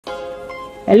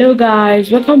Hello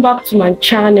guys, welcome back to my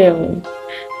channel.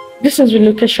 This is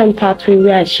Relocation Pathway,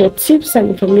 where I share tips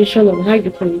and information on how you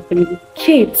can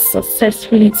relocate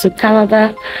successfully to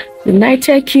Canada,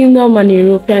 United Kingdom and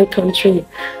European countries.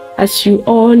 As you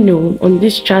all know, on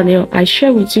this channel I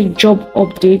share with you job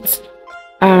updates,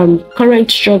 current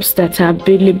jobs that are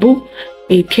available,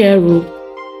 a peer role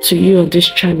to you on this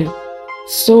channel.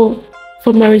 So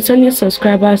for my returning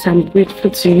subscribers, I'm grateful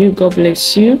to you. God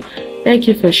bless you. Thank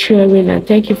you for sharing and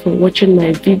thank you for watching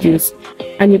my videos.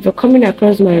 And if you're coming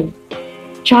across my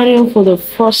channel for the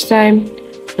first time,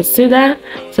 consider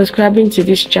subscribing to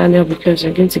this channel because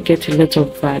you're going to get a lot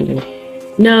of value.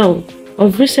 Now,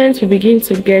 of recent, we begin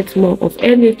to get more of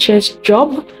NHS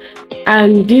job,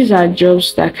 and these are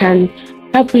jobs that can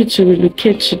help you to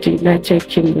relocate to the United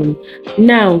Kingdom.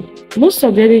 Now, most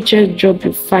of the NHS jobs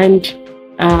you find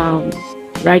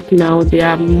right now, they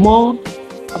are more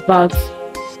about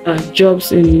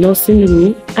jobs in nursing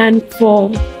home and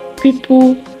for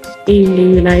people in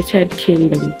the United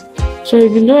Kingdom. So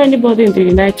if you know anybody in the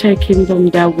United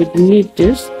Kingdom that would need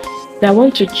this, that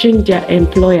want to change their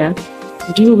employer,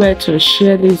 do well to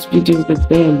share this video with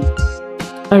them.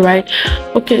 Alright,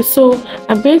 okay, so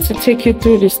I'm going to take you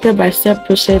through the step-by-step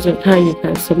process of how you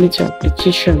can submit your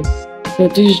application for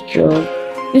this job.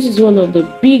 This is one of the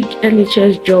big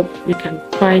NHS jobs you can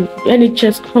find,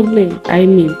 NHS company,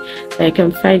 that you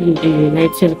can find in the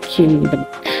United Kingdom.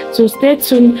 So stay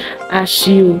tuned as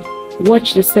you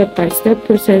watch the step-by-step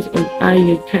process on how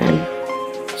you can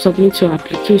submit your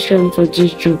application for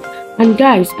this job. And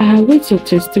guys, I await your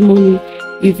testimony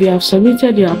if you have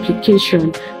submitted your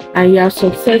application and you have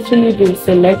successfully been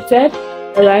selected.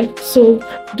 Alright, so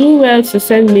do well to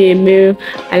send me a mail.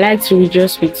 I like to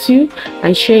rejoice with you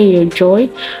and share your joy.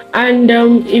 And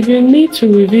if you need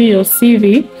to review your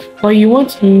CV or you want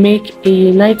to make a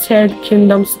United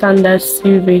Kingdom standard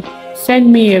CV,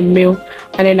 send me a mail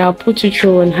and then I'll put you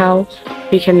through on how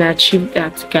we can achieve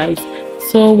that, guys.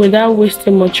 So without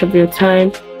wasting much of your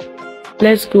time,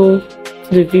 let's go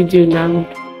to the video now.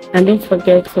 And don't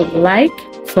forget to like,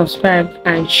 subscribe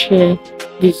and share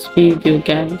this video,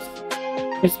 guys.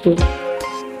 Let's go.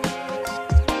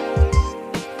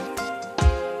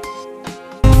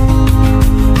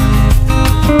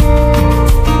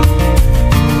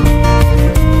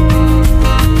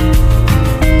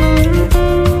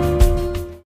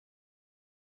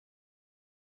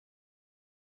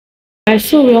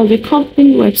 So we're on the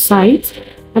company website.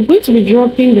 I'm going to be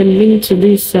dropping the link to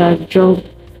this job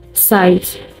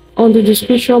site on the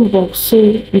description box so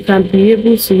you can be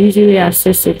able to easily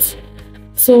access it.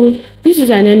 So this is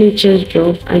an NHS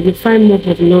job and you find more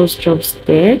of nurse jobs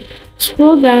there.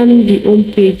 Scroll down the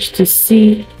home page to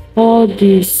see all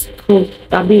this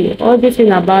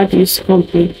everything about this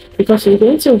company, because it's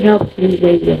going to help you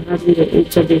when you're having the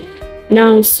interview.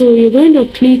 Now, so you're going to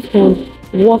click on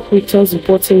work with us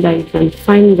button that you can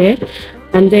find there,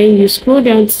 and then you scroll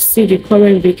down to see the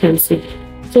current vacancy.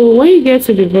 So when you get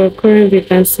to the current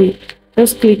vacancy,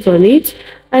 just click on it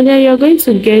and then you're going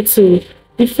to get to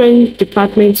different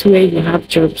departments where you have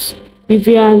jobs. If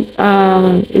you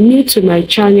are new to my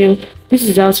channel, this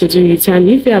is how to do it, and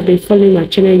if you have been following my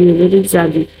channel, you know these are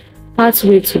the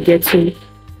pathway to getting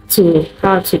to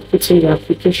how to put in your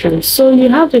application. So you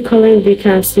have the current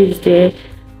vacancies there,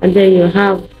 and then you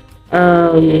have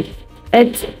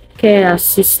health care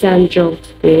assistant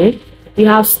jobs there. You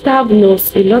have staff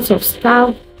nurse, a lot of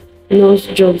staff nurse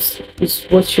jobs is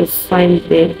what you find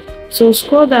there. So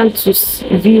scroll down to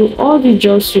view all the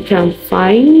jobs you can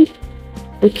find.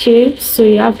 Okay, so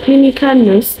you have clinical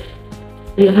nurse,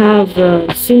 you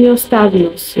have senior staff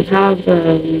nurse, you have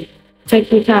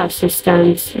technical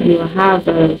assistant, you have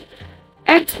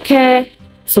health care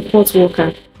support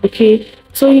worker. Okay,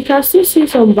 so you can still see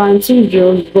some banting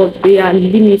jobs, but they are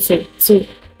limited. So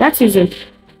that is a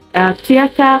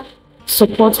theater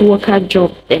support worker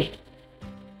job there.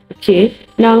 Okay,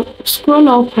 now scroll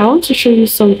up. I want to show you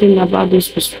something about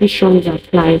those restrictions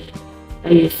applied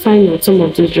that you find on some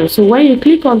of these jobs. So when you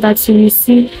click on that, you will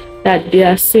see that they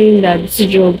are saying that this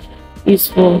job is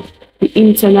for the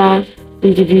internal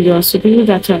individuals, so people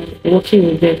that are working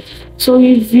with them. So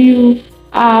if you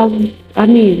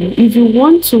if you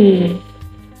want to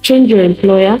change your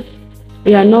employer,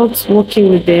 you are not working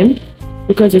with them,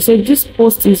 because they say this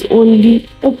post is only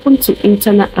open to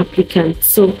internal applicants.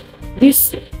 So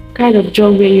this kind of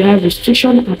job where you have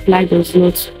restriction applied does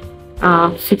not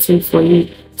fit in for you.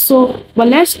 So but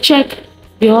let's check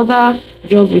the other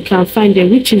job we can find there,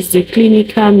 which is the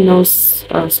clinical nurse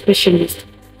specialist.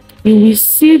 You will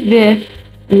see there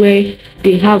where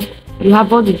you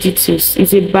have all the details.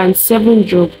 It's a band 7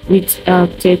 job with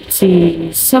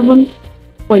 37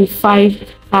 6.5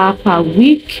 hours per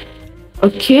week.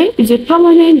 Okay, it's a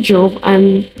permanent job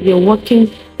and you're working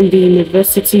in the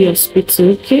university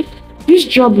hospital. Okay, this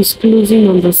job is closing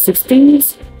on the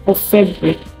 16th of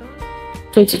February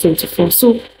 2024.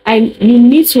 So you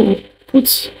need to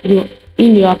put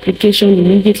in your application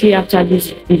immediately after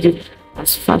this video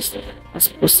as fast as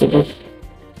possible.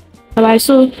 Alright,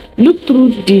 so look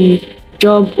through the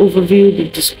job overview, the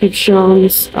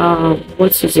descriptions,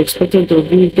 what is expected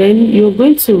of you. Then you're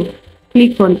going to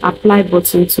click on apply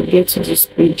button to get to this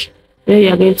page. Then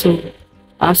you're going to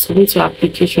submit your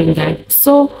application guide.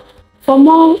 So for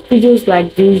more videos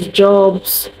like these,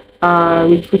 jobs,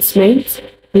 recruitment,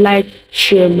 like,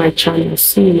 share my channel.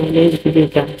 See you in my next video,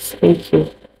 guys. Thank you.